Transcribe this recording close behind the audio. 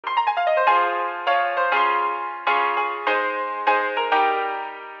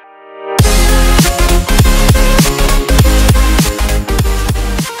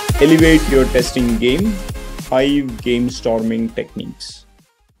Elevate your testing game, 5 Gamestorming Techniques.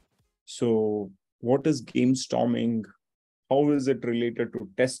 So, what is Gamestorming? How is it related to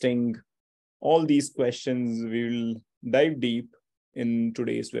testing? All these questions we will dive deep in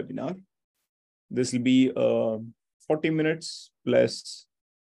today's webinar. This will be 40 minutes plus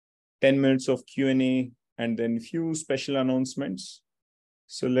 10 minutes of Q&A and then few special announcements.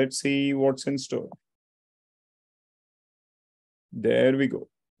 So let's see what's in store. There we go.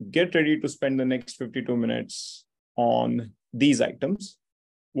 Get ready to spend the next 52 minutes on these items.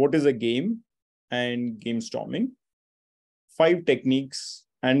 What is a game and gamestorming? 5 techniques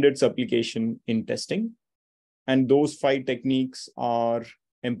and its application in testing. And those 5 techniques are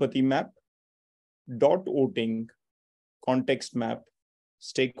empathy map, dot voting, context map,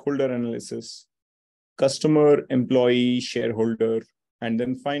 stakeholder analysis, customer, employee, shareholder, and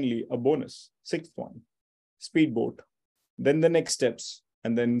then finally a bonus, 6th one, Speedboat. Then the next steps.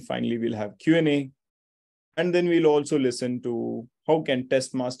 And then finally, we'll have Q&A. And then we'll also listen to how can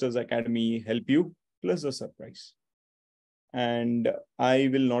Test Masters Academy help you, plus a surprise. And I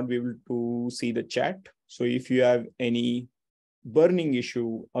will not be able to see the chat. So if you have any burning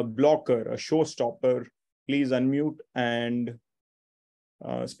issue, a blocker, a showstopper, please unmute and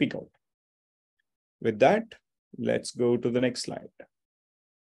speak out. With that, let's go to the next slide.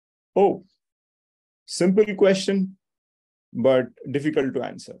 Oh, simple question, but difficult to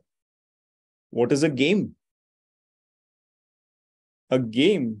answer. What is a game? A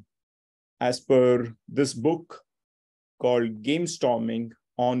game, as per this book called Gamestorming,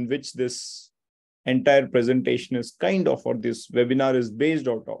 on which this entire presentation is or this webinar is based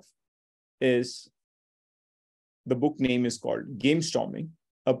out of, is the book name is called Gamestorming,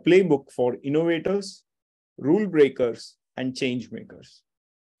 a playbook for innovators, rule breakers, and change makers.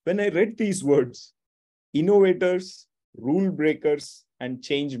 When I read these words, innovators, rule breakers, and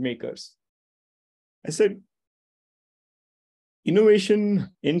change makers, I said, innovation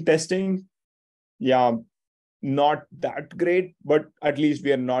in testing, yeah, not that great, but at least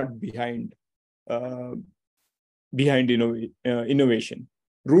we are not behind innovation.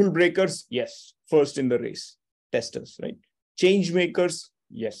 Rule breakers, yes, first in the race, testers, right? Change makers,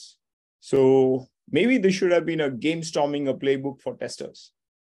 yes. So maybe this should have been a gamestorming, a playbook for testers.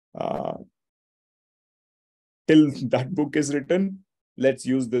 Till that book is written, let's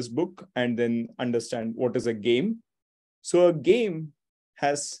use this book and then understand what is a game. So a game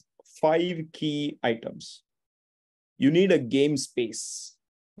has 5 key items. You need a game space.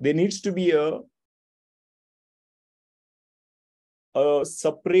 There needs to be a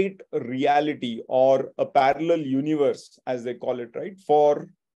separate reality or a parallel universe, as they call it, right? For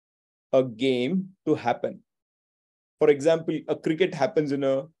a game to happen. For example, a cricket happens in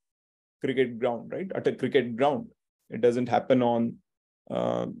a cricket ground, right? At a cricket ground. It doesn't happen on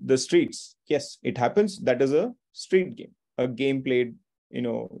the streets. Yes, it happens. That is a street game, a game played,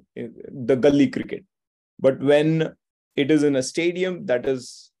 the gully cricket. But when it is in a stadium, that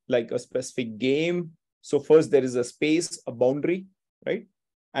is like a specific game. So first there is a space, a boundary, right?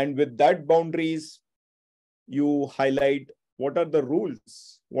 And with that boundaries, you highlight what are the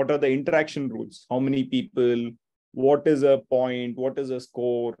rules, what are the interaction rules, how many people, what is a point, what is a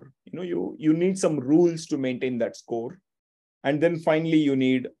score. You need some rules to maintain that score. And then finally, you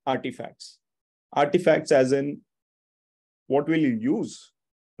need artifacts. Artifacts as in what will you use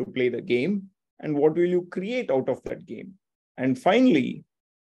to play the game and what will you create out of that game. And finally,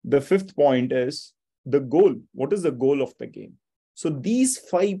 the 5th point is the goal. What is the goal of the game? So these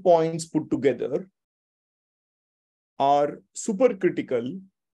 5 points put together are super critical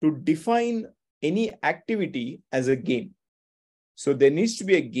to define any activity as a game. So there needs to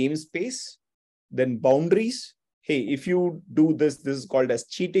be a game space, then boundaries. Hey, if you do this, this is called as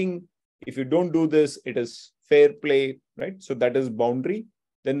cheating. If you don't do this, it is fair play, right? So that is boundary.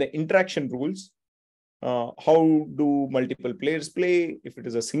 Then the interaction rules. How do multiple players play? If it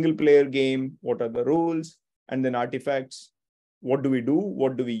is a single player game, what are the rules? And then artifacts. What do we do?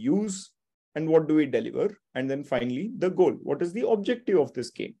 What do we use? And what do we deliver? And then finally, the goal. What is the objective of this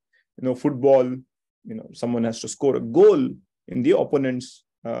game? Football, someone has to score a goal in the opponent's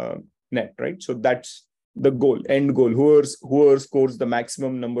net, right? So that's the goal, end goal. Whoever scores the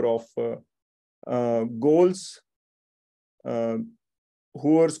maximum number of goals,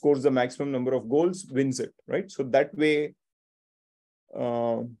 whoever scores the maximum number of goals wins it, right? So that way,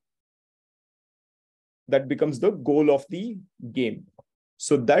 that becomes the goal of the game.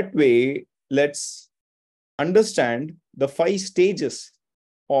 So that way, let's understand the 5 stages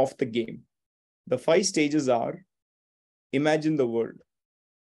of the game. The 5 stages are: imagine the world.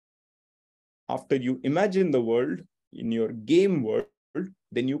 After you imagine the world in your game world,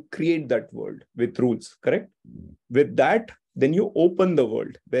 then you create that world with rules, correct? With that, then you open the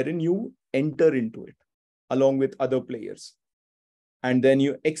world wherein you enter into it along with other players. And then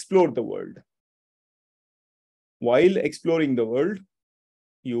you explore the world. While exploring the world,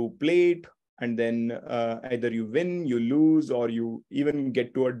 you play it, and then either you win, you lose, or you even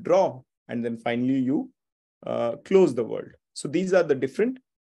get to a draw, and then finally you close the world. So these are the different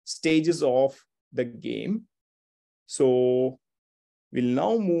stages of the game. So we'll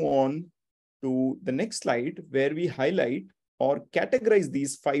now move on to the next slide, where we highlight or categorize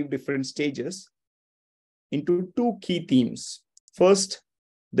these 5 different stages into 2 key themes. First,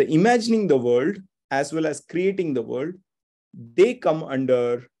 the imagining the world as well as creating the world, they come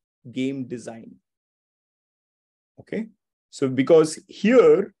under game design. Okay, so because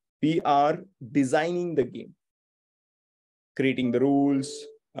here we are designing the game, creating the rules,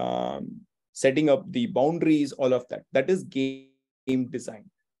 setting up the boundaries, all of that. That is game design.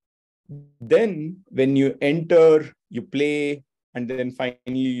 Then when you enter, you play, and then finally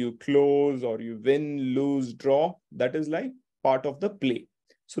you close, or you win, lose, draw. That is like part of the play.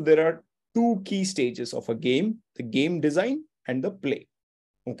 So there are 2 key stages of a game, the game design and the play.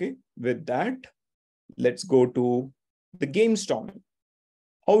 Okay, with that, let's go to the game storming.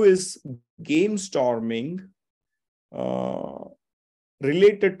 How is game storming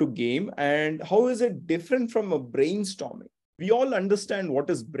related to game, and how is it different from a brainstorming? We all understand what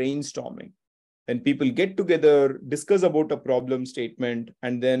is brainstorming. When people get together, discuss about a problem statement,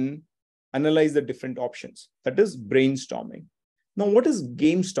 and then analyze the different options. That is brainstorming. Now, what is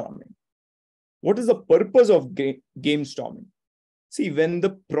game storming? What is the purpose of game storming? See, when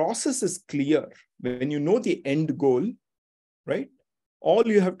the process is clear, when you know the end goal, right? All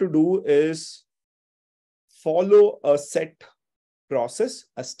you have to do is follow a set process,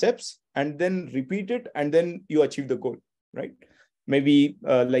 steps, and then repeat it, and then you achieve the goal, right? Maybe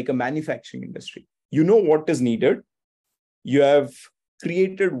like a manufacturing industry. You know what is needed. You have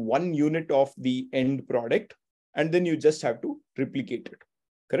created 1 unit of the end product, and then you just have to replicate it,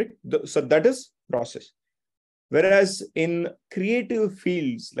 correct? So that is process. Whereas in creative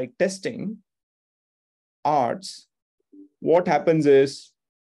fields like testing, arts, what happens is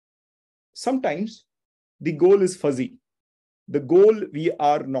sometimes the goal is fuzzy. The goal we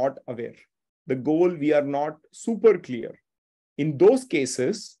are not aware. The goal we are not super clear. In those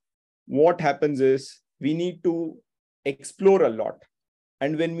cases, what happens is we need to explore a lot.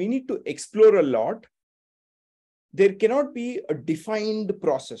 And when we need to explore a lot, there cannot be a defined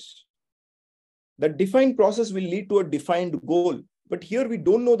process. The defined process will lead to a defined goal. But here we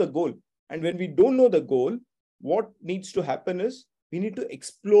don't know the goal. And when we don't know the goal, what needs to happen is we need to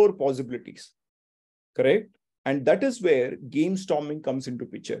explore possibilities. Correct? And that is where game storming comes into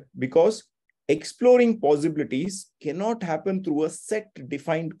picture, because exploring possibilities cannot happen through a set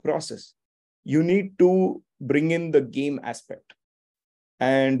defined process. You need to bring in the game aspect.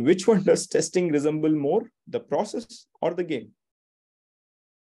 And which one does testing resemble more, the process or the game?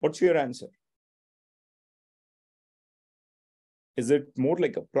 What's your answer? Is it more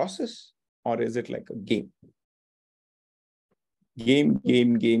like a process, or is it like a game? Game.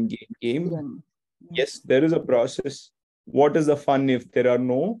 Yes, there is a process. What is the fun if there are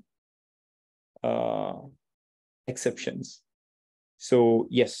no exceptions? So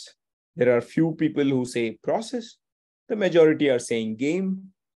yes, there are few people who say process. The majority are saying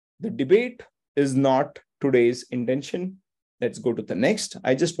game. The debate is not today's intention. Let's go to the next.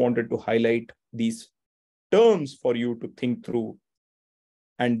 I just wanted to highlight these terms for you to think through.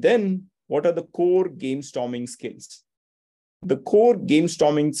 And then, what are the core game storming skills? The core game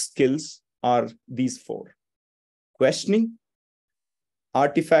storming skills are these 4: questioning,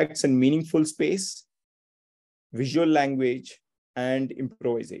 artifacts and meaningful space, visual language, and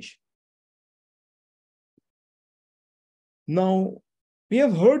improvisation. Now, we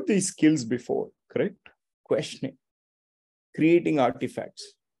have heard these skills before, correct? Questioning, creating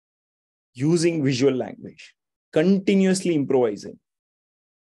artifacts, using visual language, continuously improvising.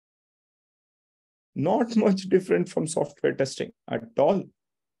 Not much different from software testing at all.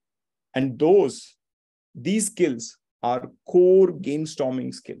 And these skills are core game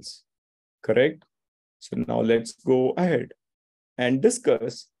storming skills, correct? So now let's go ahead and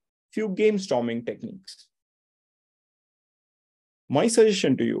discuss few game storming techniques. My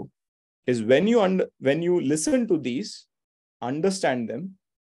suggestion to you is when you listen to these, understand them,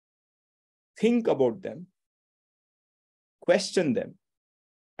 think about them, question them,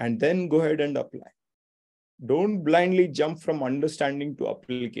 and then go ahead and apply. Don't blindly jump from understanding to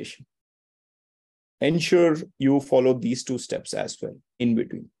application. Ensure you follow these 2 steps as well in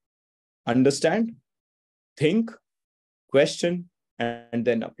between. Understand, think, question, and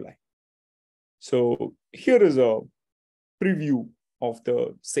then apply. So here is a preview of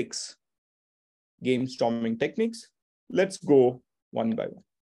the 6 Gamestorming techniques. Let's go one by one.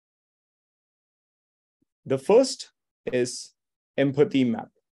 The first is empathy map.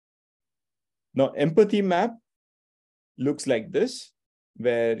 Now, empathy map looks like this,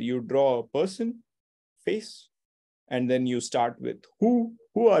 where you draw a person face, and then you start with who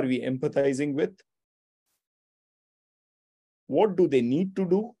are we empathizing with? What do they need to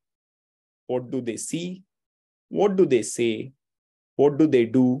do? What do they see? What do they say? What do they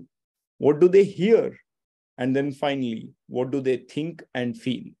do? What do they hear? And then finally, what do they think and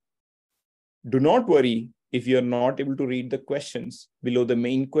feel? Do not worry if you're not able to read the questions below the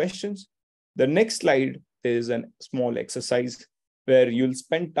main questions. The next slide is a small exercise where you'll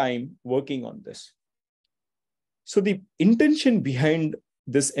spend time working on this. So the intention behind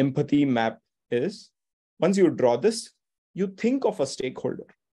this empathy map is, once you draw this, you think of a stakeholder,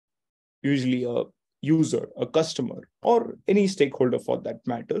 usually a user, a customer, or any stakeholder for that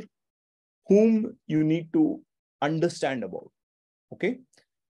matter, whom you need to understand about, okay?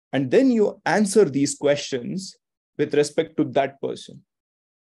 And then you answer these questions with respect to that person.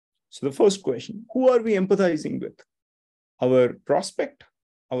 So the first question, who are we empathizing with? Our prospect,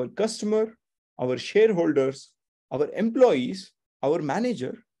 our customer, our shareholders, our employees, our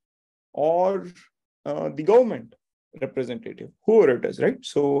manager, or the government representative, whoever it is, right?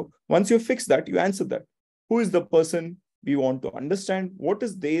 So once you fix that, you answer that. Who is the person we want to understand? What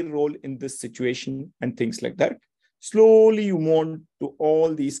is their role in this situation? And things like that. Slowly you move on to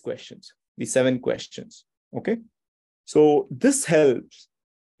all these questions, the 7 questions, okay? So this helps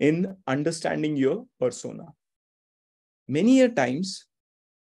in understanding your persona. Many a times,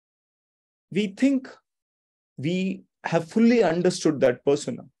 we think we have fully understood that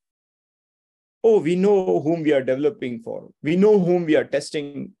persona. Oh, we know whom we are developing for. We know whom we are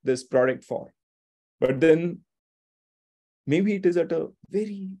testing this product for. But then maybe it is at a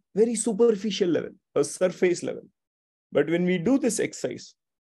very, very superficial level, a surface level. But when we do this exercise,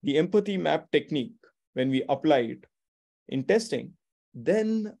 the empathy map technique, when we apply it in testing,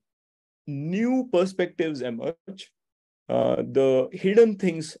 then new perspectives emerge, the hidden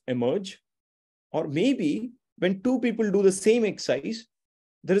things emerge, or maybe when 2 people do the same exercise,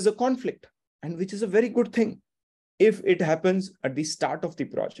 there is a conflict, and which is a very good thing if it happens at the start of the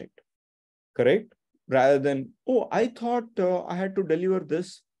project, correct? Rather than, oh, I thought I had to deliver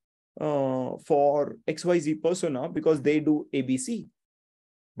this for XYZ persona because they do ABC.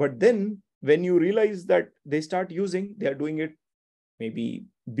 But then when you realize that they are doing it maybe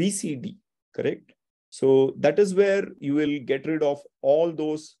BCD, correct? So that is where you will get rid of all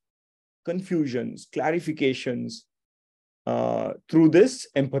those confusions, clarifications through this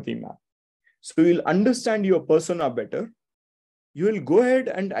empathy map. So you'll understand your persona better. You will go ahead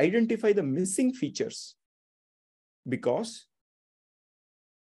and identify the missing features, because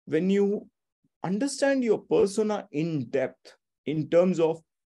when you understand your persona in depth in terms of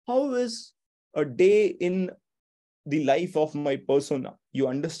how is a day in the life of my persona, you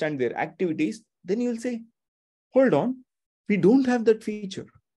understand their activities, then you'll say, hold on, we don't have that feature.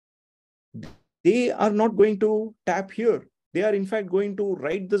 They are not going to tap here. They are in fact going to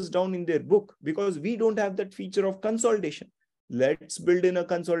write this down in their book because we don't have that feature of consolidation. Let's build in a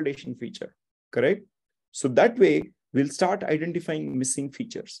consolidation feature, correct? So that way, we'll start identifying missing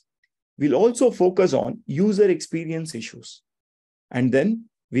features. We'll also focus on user experience issues. And then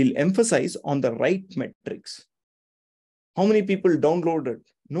we'll emphasize on the right metrics. How many people downloaded?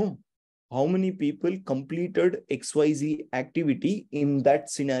 No. How many people completed XYZ activity in that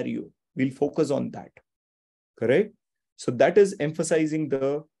scenario? We'll focus on that, correct? So that is emphasizing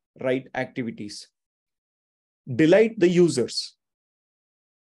the right activities. Delight the users.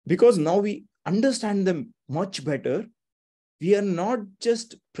 Because now we understand them much better. We are not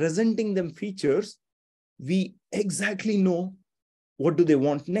just presenting them features. We exactly know what do they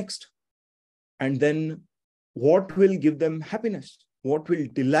want next. And then what will give them happiness? What will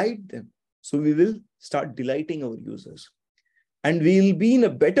delight them? So we will start delighting our users. And we'll be in a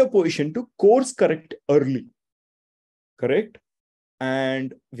better position to course correct early, correct?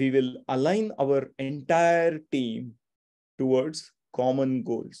 And we will align our entire team towards common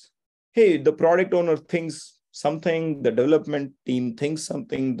goals. Hey, the product owner thinks something, the development team thinks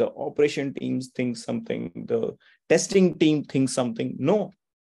something, the operation teams think something, the testing team thinks something. No,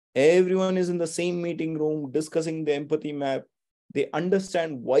 everyone is in the same meeting room discussing the empathy map. They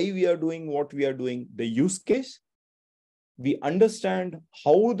understand why we are doing what we are doing, the use case. We understand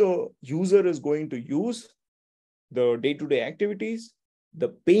how the user is going to use the day-to-day activities, the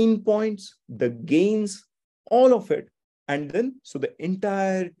pain points, the gains, all of it. And then, so the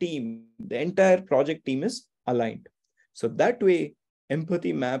entire team, the entire project team is aligned. So that way,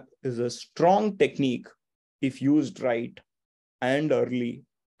 empathy map is a strong technique if used right and early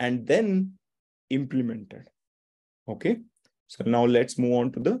and then implemented. Okay. So now let's move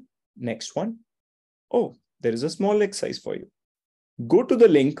on to the next one. Oh, there is a small exercise for you. Go to the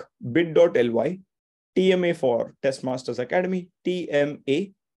link bit.ly, TMA for Test Masters Academy,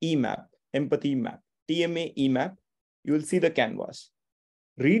 TMA EMAP, empathy map, TMA EMAP. You will see the canvas.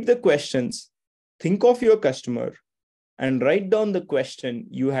 Read the questions, think of your customer, and write down the question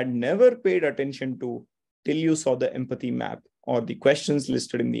you had never paid attention to till you saw the empathy map or the questions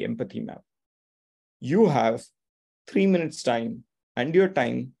listed in the empathy map. You have 3 minutes time and your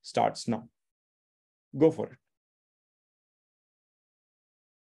time starts now. Go for it.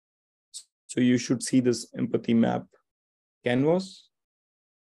 So you should see this empathy map canvas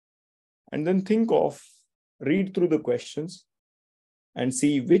and then read through the questions and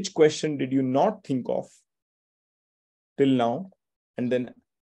see which question did you not think of till now, and then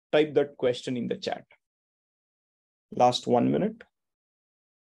type that question in the chat. Last 1 minute.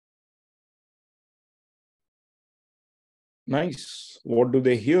 Nice. What do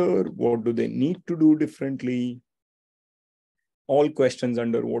they hear? What do they need to do differently? All questions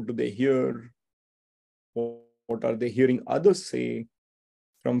under what do they hear? What are they hearing others say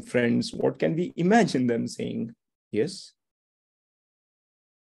from friends? What can we imagine them saying? Yes.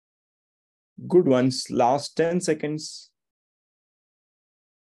 Good ones. Last 10 seconds.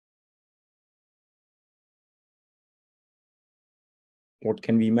 What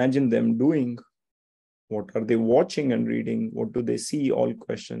can we imagine them doing? What are they watching and reading? What do they see? All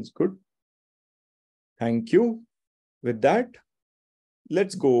questions. Good. Thank you. With that,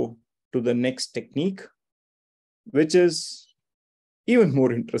 let's go to the next technique, which is even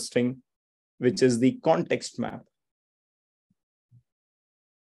more interesting, which is the context map.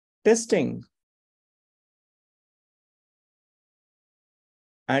 Testing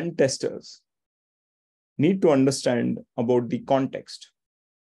and testers need to understand about the context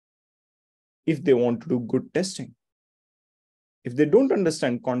if they want to do good testing. If they don't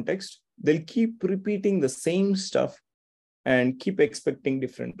understand context, they'll keep repeating the same stuff and keep expecting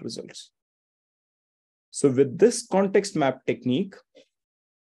different results. So with this context map technique,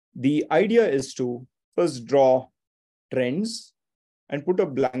 the idea is to first draw trends and put a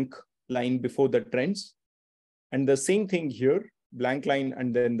blank line before the trends. And the same thing here, blank line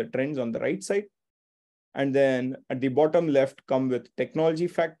and then the trends on the right side. And then at the bottom left come with technology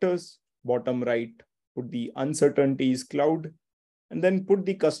factors, bottom right, put the uncertainties cloud, and then put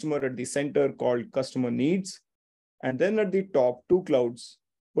the customer at the center called customer needs. And then at the top, two clouds,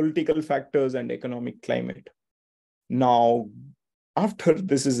 political factors and economic climate. Now, after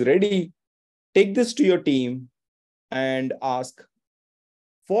this is ready, take this to your team and ask,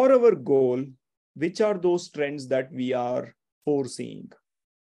 for our goal, which are those trends that we are foreseeing,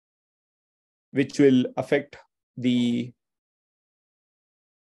 which will affect the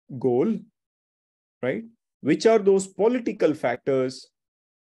goal, right? Which are those political factors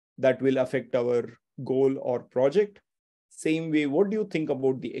that will affect our goal or project? Same way, what do you think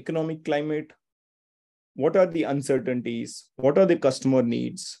about the economic climate? What are the uncertainties? What are the customer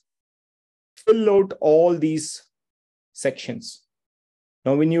needs? Fill out all these sections.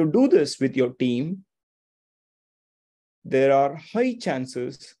 Now, when you do this with your team, there are high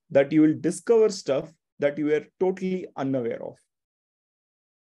chances that you will discover stuff that you were totally unaware of.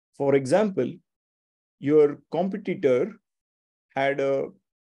 For example, your competitor had a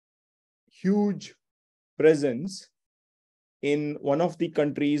huge presence in one of the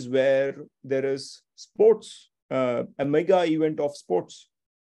countries where there is sports, a mega event of sports.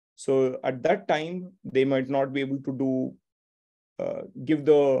 So at that time, they might not be able to give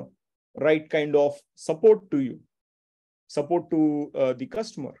the right kind of support to the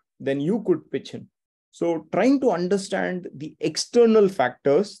customer. Then you could pitch in. So trying to understand the external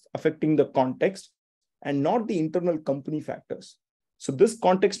factors affecting the context and not the internal company factors. So this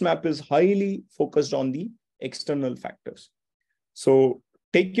context map is highly focused on the external factors. So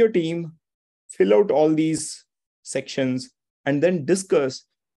take your team, fill out all these sections, and then discuss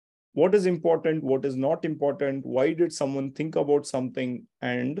what is important, what is not important, why did someone think about something,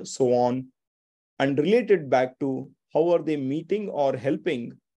 and so on, and relate it back to how are they meeting or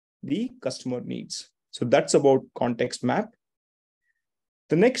helping the customer needs. So that's about context map.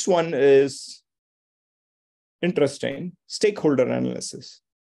 The next one is interesting, stakeholder analysis.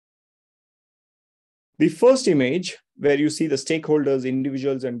 The first image where you see the stakeholders,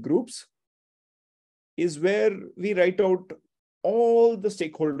 individuals, and groups is where we write out all the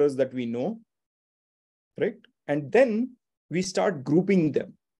stakeholders that we know, right? And then we start grouping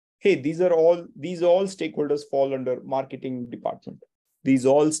them. Hey, these all stakeholders fall under marketing department. These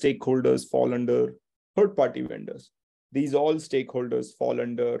all stakeholders fall under third-party vendors. These all stakeholders fall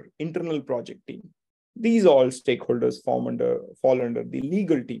under internal project team. These all stakeholders fall under the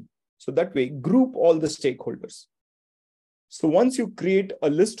legal team. So that way, group all the stakeholders. So once you create a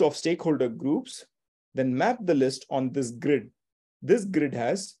list of stakeholder groups, then map the list on this grid. This grid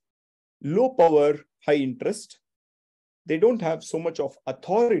has low power, high interest. They don't have so much of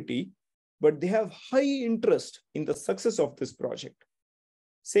authority, but they have high interest in the success of this project.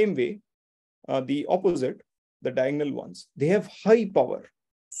 Same way, the opposite, the diagonal ones, they have high power,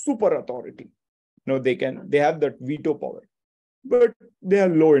 super authority. They have that veto power, but they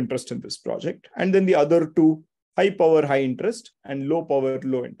have low interest in this project. And then the other two, high power, high interest, and low power,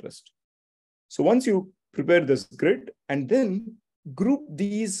 low interest. So once you prepare this grid and then group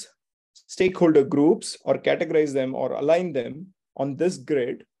these stakeholder groups or categorize them or align them on this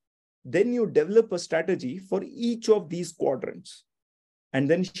grid, then you develop a strategy for each of these quadrants and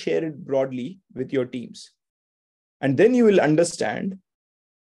then share it broadly with your teams. And then you will understand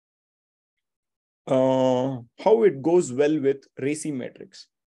how it goes well with RACI metrics.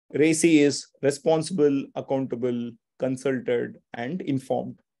 RACI is responsible, accountable, consulted, and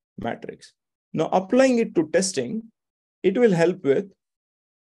informed matrix. Now, applying it to testing, it will help with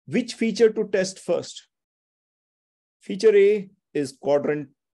which feature to test first. Feature A is quadrant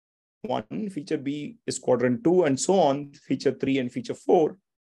 1, feature B is quadrant 2, and so on, feature 3 and feature 4.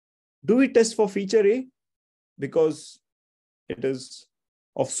 Do we test for feature A? Because it is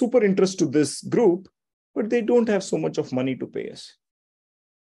of super interest to this group, but they don't have so much of money to pay us,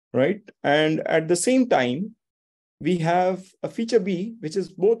 right? And at the same time, we have a feature B, which is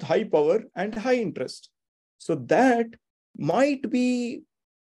both high power and high interest. So that might be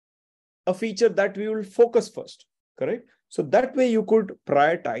a feature that we will focus first, correct? So that way you could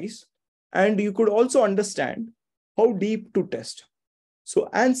prioritize and you could also understand how deep to test. So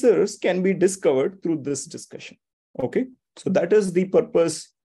answers can be discovered through this discussion, okay? So that is the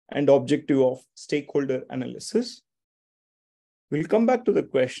purpose and objective of stakeholder analysis. We'll come back to the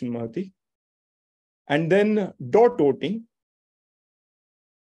question, Mahati. And then dot voting.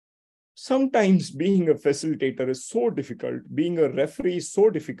 Sometimes being a facilitator is so difficult, being a referee is so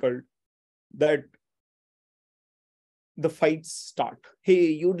difficult that the fights start. Hey,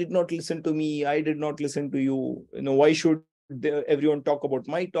 you did not listen to me. I did not listen to you. Why should everyone talk about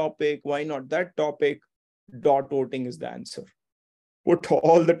my topic? Why not that topic? Dot voting is the answer. Put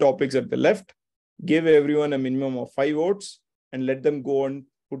all the topics at the left, give everyone a minimum of 5 votes, and let them go and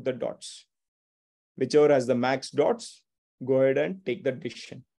put the dots. Whichever has the max dots, go ahead and take the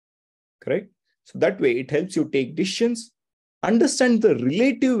decision. Correct? So that way it helps you take decisions, understand the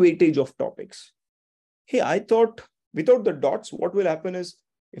relative weightage of topics. Hey, I thought without the dots, what will happen is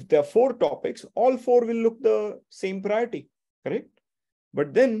if there are 4 topics, all 4 will look the same priority. Correct?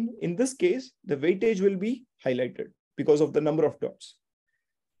 But then in this case, the weightage will be highlighted because of the number of dots.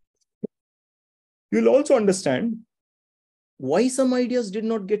 You'll also understand why some ideas did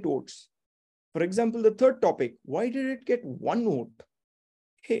not get votes. For example, the third topic, why did it get 1 vote?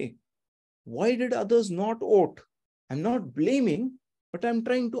 Hey, why did others not vote? I'm not blaming, but I'm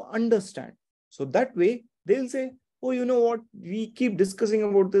trying to understand. So that way they'll say, oh, you know what? We keep discussing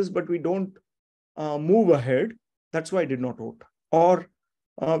about this, but we don't move ahead. That's why I did not vote. Or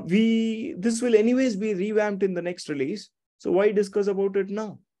this will anyways be revamped in the next release. So why discuss about it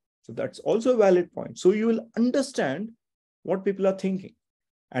now? So that's also a valid point. So you will understand what people are thinking.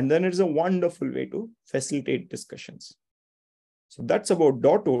 And then it's a wonderful way to facilitate discussions. So that's about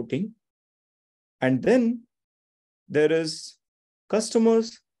dot voting. And then there is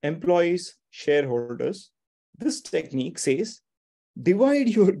customers, employees, shareholders. This technique says, divide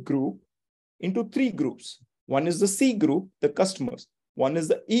your group into 3 groups. One is the C group, the customers. One is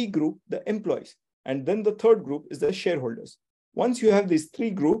the E group, the employees. And then the third group is the shareholders. Once you have these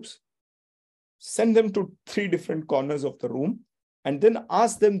 3 groups, send them to 3 different corners of the room and then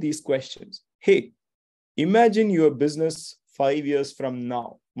ask them these questions. Hey, imagine your business 5 years from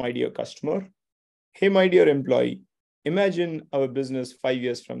now, my dear customer. Hey, my dear employee, imagine our business 5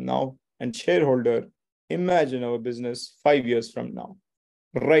 years from now. And shareholder, imagine our business 5 years from now.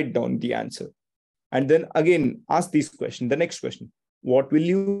 Write down the answer. And then again, ask these questions. The next question, what will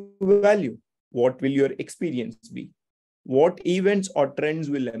you value? What will your experience be? What events or trends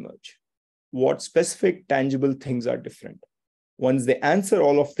will emerge? What specific tangible things are different? Once they answer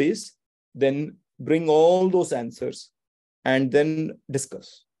all of this, then bring all those answers and then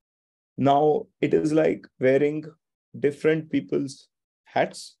discuss. Now it is like wearing different people's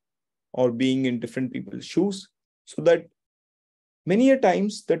hats or being in different people's shoes so that Many a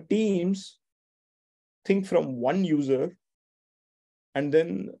times the teams think from one user and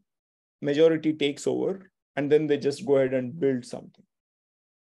then majority takes over and then they just go ahead and build something.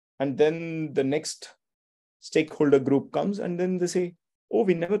 And then the next stakeholder group comes and then they say, oh,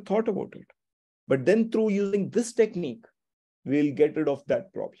 we never thought about it. But then through using this technique, we'll get rid of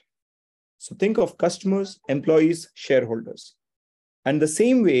that problem. So think of customers, employees, shareholders. And the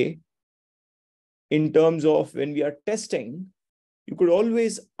same way, in terms of when we are testing, you could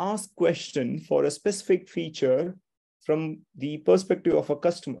always ask question for a specific feature from the perspective of a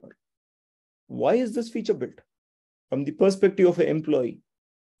customer. Why is this feature built? From the perspective of an employee,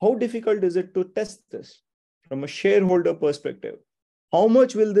 how difficult is it to test this? From a shareholder perspective, how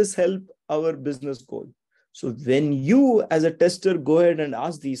much will this help our business goal? So when you as a tester go ahead and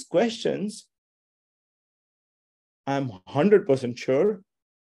ask these questions, I'm 100% sure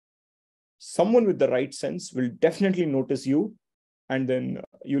someone with the right sense will definitely notice you and then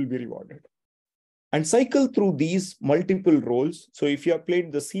you'll be rewarded. And cycle through these multiple roles. So if you have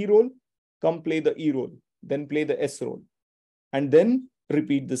played the C role, come play the E role, then play the S role, and then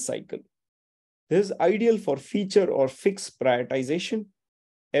repeat this cycle. This is ideal for feature or fix prioritization,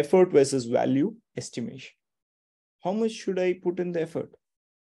 effort versus value estimation. How much should I put in the effort?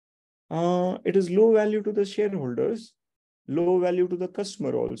 It is low value to the shareholders, low value to the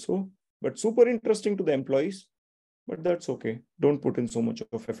customer also, but super interesting to the employees, but that's okay. Don't put in so much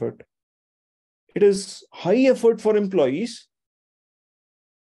of effort. It is high effort for employees,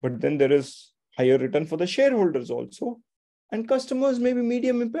 but then there is higher return for the shareholders also, and customers may be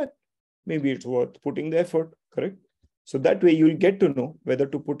medium impact. Maybe it's worth putting the effort, correct? So that way you'll get to know whether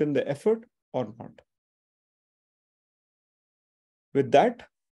to put in the effort or not. With that,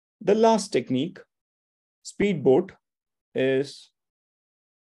 the last technique, Speedboat, is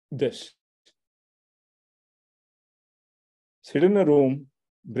this. Sit in a room,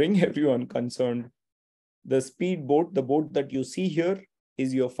 bring everyone concerned. The Speedboat, the boat that you see here,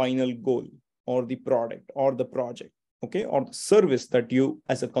 is your final goal or the product or the project, okay, or the service that you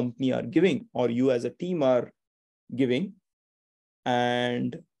as a company are giving or you as a team are giving.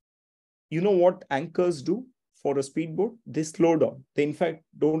 And you know what anchors do for a speedboat? They slow down. They, in fact,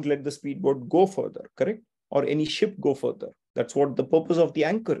 don't let the speedboat go further, correct? Or any ship go further. That's what the purpose of the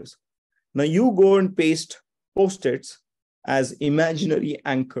anchor is. Now you go and paste post-its as imaginary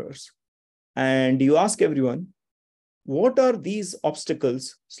anchors. And you ask everyone, what are these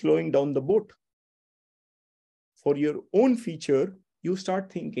obstacles slowing down the boat? For your own feature, you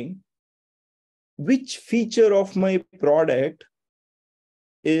start thinking, which feature of my product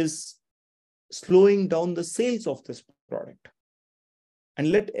is slowing down the sales of this product?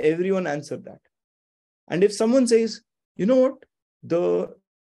 And let everyone answer that. And if someone says, you know what, the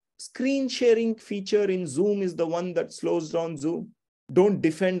screen sharing feature in Zoom is the one that slows down Zoom, don't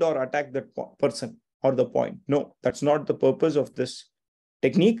defend or attack that person or the point. No, that's not the purpose of this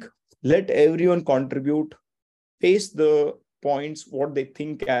technique. Let everyone contribute, paste the points, what they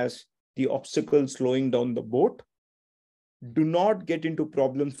think as the obstacle slowing down the boat. Do not get into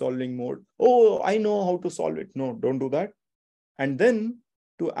problem solving mode. Oh, I know how to solve it. No, don't do that. And then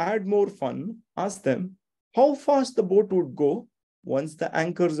to add more fun, ask them how fast the boat would go once the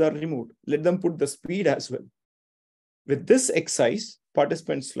anchors are removed. Let them put the speed as well. With this exercise,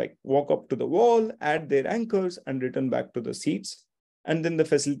 participants like walk up to the wall, add their anchors and return back to the seats. And then the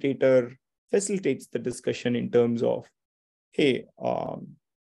facilitator facilitates the discussion in terms of, hey,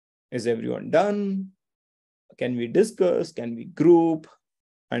 is everyone done? Can we discuss? Can we group?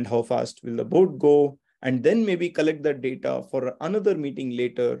 And how fast will the boat go? And then maybe collect that data for another meeting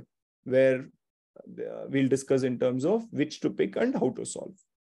later where we'll discuss in terms of which to pick and how to solve.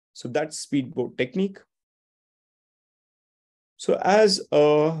 So that's Speedboat technique. So as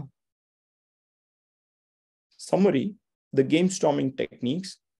a summary, the Gamestorming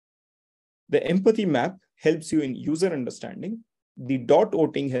techniques, the empathy map helps you in user understanding. The dot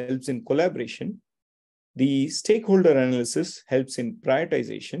voting helps in collaboration. The stakeholder analysis helps in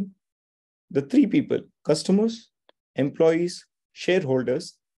prioritization. The three people, customers, employees,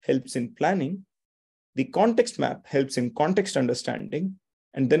 shareholders, helps in planning. The context map helps in context understanding.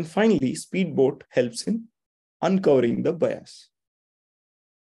 And then finally, Speedboat helps in uncovering the bias.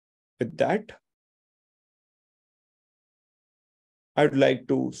 With that, I'd like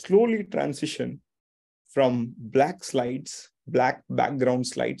to slowly transition from black slides, black background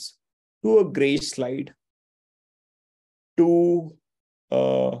slides, to a gray slide, to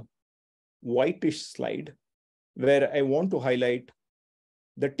a whitish slide, where I want to highlight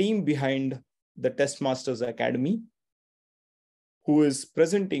the team behind the Testmasters Academy, who is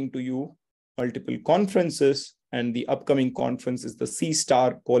presenting to you multiple conferences, and the upcoming conference is the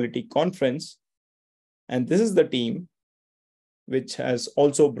C-Star Quality Conference. And this is the team which has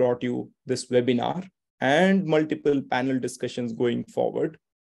also brought you this webinar and multiple panel discussions going forward.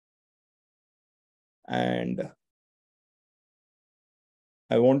 And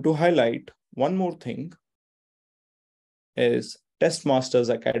I want to highlight one more thing is Test Masters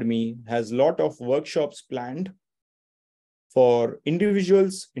Academy has a lot of workshops planned for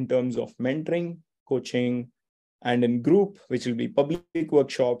individuals in terms of mentoring, coaching, and in group, which will be public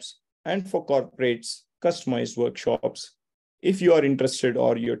workshops, and for corporates, customized workshops. If you are interested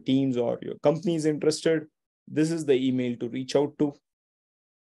or your teams or your company is interested, this is the email to reach out to.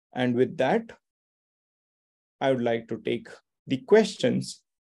 And with that, I would like to take the questions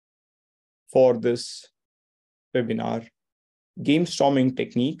for this webinar, Gamestorming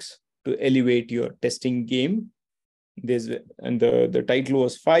Techniques to Elevate Your Testing Game. And the title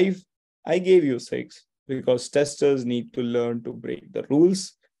was 5. I gave you 6 because testers need to learn to break the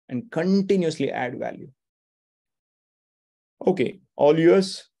rules and continuously add value. Okay, all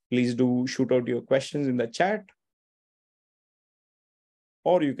yours, please do shoot out your questions in the chat,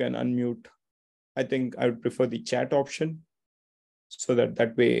 or you can unmute. I think I would prefer the chat option so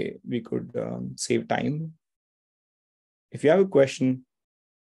that way we could save time. If you have a question,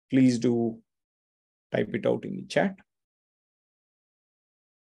 please do type it out in the chat.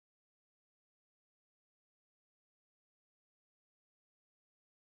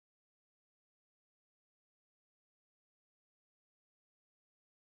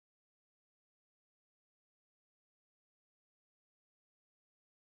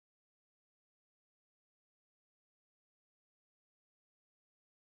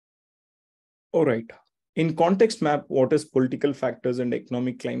 All right. In context map, what is political factors and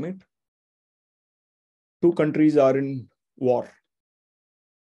economic climate? 2 countries are in war.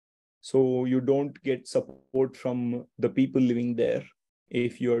 So you don't get support from the people living there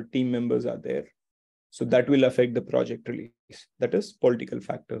if your team members are there. So that will affect the project release. That is political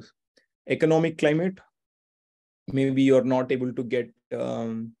factors. Economic climate, maybe you're not able to get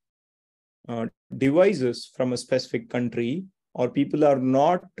devices from a specific country, or people are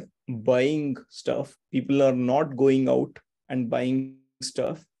not buying stuff. People are not going out and buying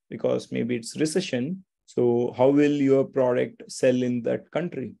stuff because maybe it's recession. So how will your product sell in that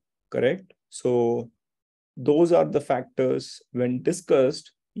country? Correct? So those are the factors. When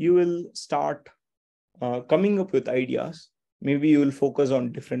discussed, you will start coming up with ideas. Maybe you will focus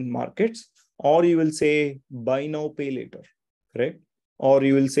on different markets, or you will say buy now, pay later. Correct? Or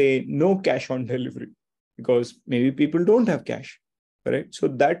you will say no cash on delivery because maybe people don't have cash. Correct? So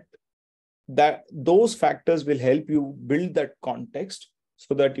those factors will help you build that context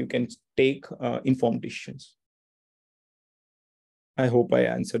so that you can take informed decisions. I hope I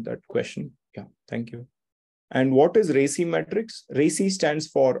answered that question. Yeah, thank you. And what is RACI matrix? RACI stands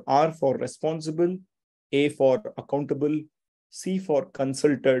for R for responsible, A for accountable, C for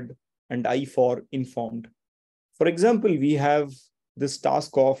consulted, and I for informed. For example, we have this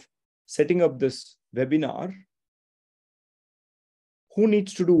task of setting up this webinar. Who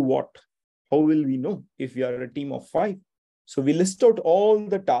needs to do what? How will we know if we are a team of 5? So we list out all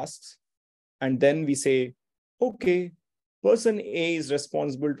the tasks and then we say, okay, person A is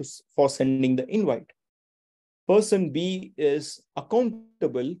responsible for sending the invite. Person B is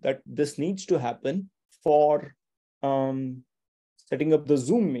accountable that this needs to happen for setting up the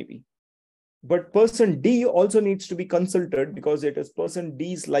Zoom maybe. But person D also needs to be consulted because it is person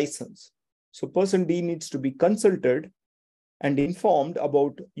D's license. So person D needs to be consulted and informed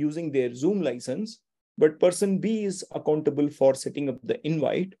about using their Zoom license. But person B is accountable for setting up the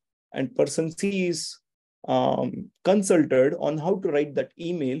invite, and person C is consulted on how to write that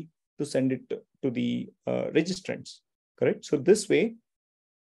email to send it to the registrants. Correct? So this way,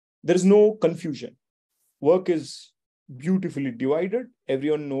 there is no confusion. Work is beautifully divided.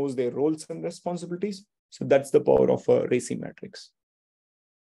 Everyone knows their roles and responsibilities. So that's the power of a RACI matrix.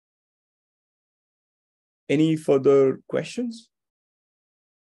 Any further questions?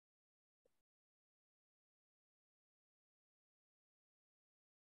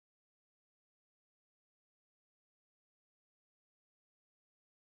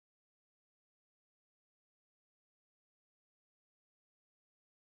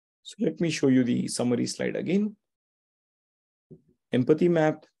 So let me show you the summary slide again. Empathy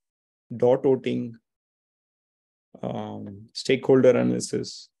map, dot voting, stakeholder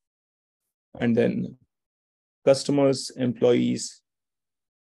analysis, and then customers, employees,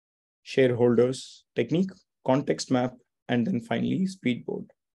 shareholders, technique, context map, and then finally Speedboat.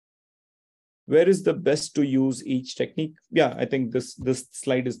 Where is the best to use each technique? Yeah, I think this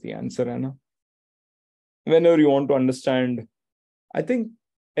slide is the answer, Anna. whenever you want to understand, I think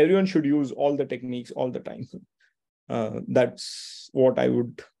everyone should use all the techniques all the time. That's what I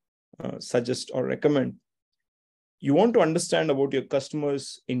would suggest or recommend. You want to understand about your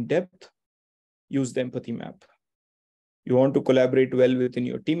customers in depth, use the empathy map. You want to collaborate well within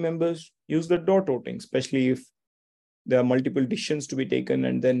your team members, use the dot routing, especially if there are multiple decisions to be taken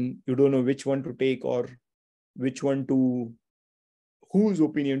and then you don't know which one to take or which one to, whose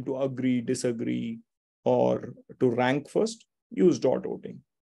opinion to agree, disagree, or to rank first, use dot routing.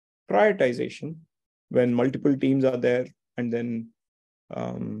 Prioritization, when multiple teams are there and then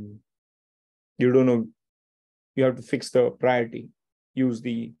you don't know, you have to fix the priority, use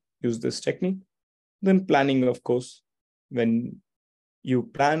this technique. Then planning, of course, when you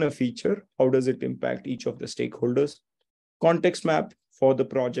plan a feature, how does it impact each of the stakeholders? Context map for the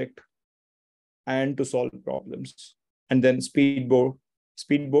project and to solve problems. And then Speedboat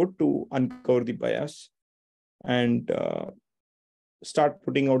to uncover the bias and start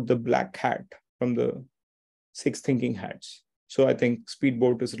putting out the black hat from the 6 thinking hats. So I think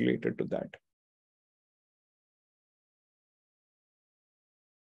Speedboat is related to that.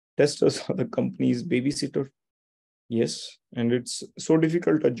 Testers are the company's babysitter. Yes, and it's so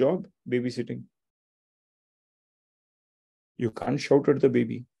difficult a job, babysitting. You can't shout at the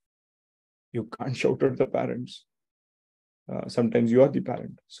baby. You can't shout at the parents. Sometimes you are the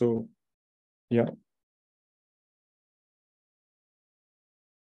parent. So, yeah.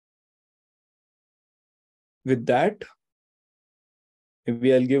 With that,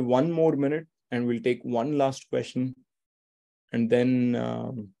 maybe I'll give 1 more minute and we'll take one last question. And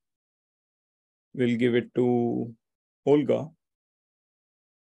then we'll give it to Olga.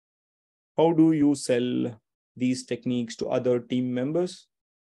 How do you sell these techniques to other team members?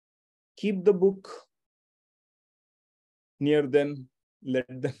 Keep the book near them, let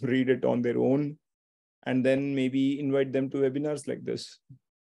them read it on their own, and then maybe invite them to webinars like this.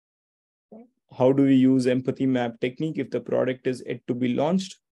 How do we use empathy map technique if the product is yet to be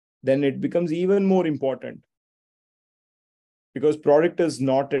launched? Then it becomes even more important because product is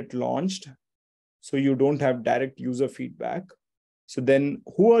not yet launched. So you don't have direct user feedback. So then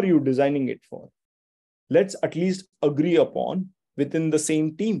who are you designing it for? Let's at least agree upon within the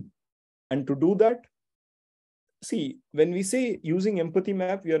same team. And to do that, see, when we say using empathy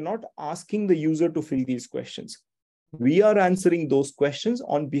map, we are not asking the user to fill these questions. We are answering those questions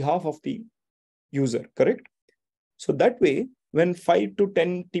on behalf of the user, correct? So that way, when 5 to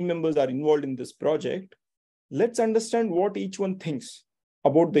 10 team members are involved in this project, let's understand what each one thinks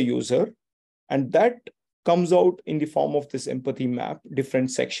about the user. And that comes out in the form of this empathy map,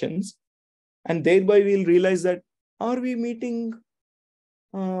 different sections. And thereby we'll realize that, are we meeting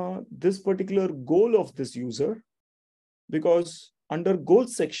this particular goal of this user? Because under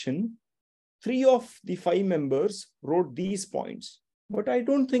goals section, 3 of the 5 members wrote these points, but I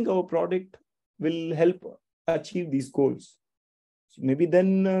don't think our product will help achieve these goals. So maybe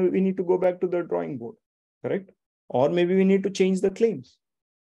then we need to go back to the drawing board, correct? Or maybe we need to change the claims.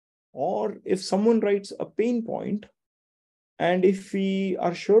 Or if someone writes a pain point, and if we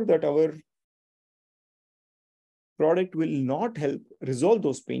are sure that our product will not help resolve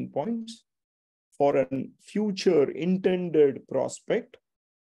those pain points for a future intended prospect,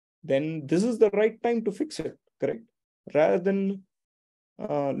 then this is the right time to fix it, correct? Rather than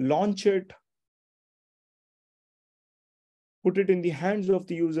launch it, put it in the hands of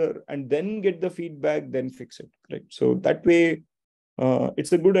the user, and then get the feedback, then fix it, correct? So that way,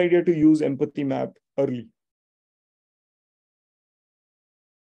 it's a good idea to use empathy map early.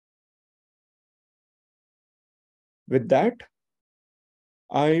 With that,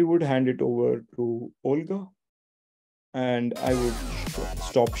 I would hand it over to Olga, and I would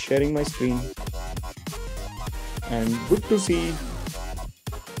stop sharing my screen. And good to see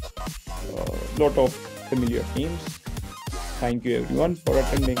a lot of familiar names. Thank you everyone for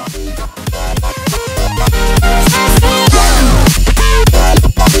attending.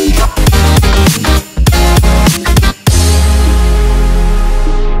 Yeah.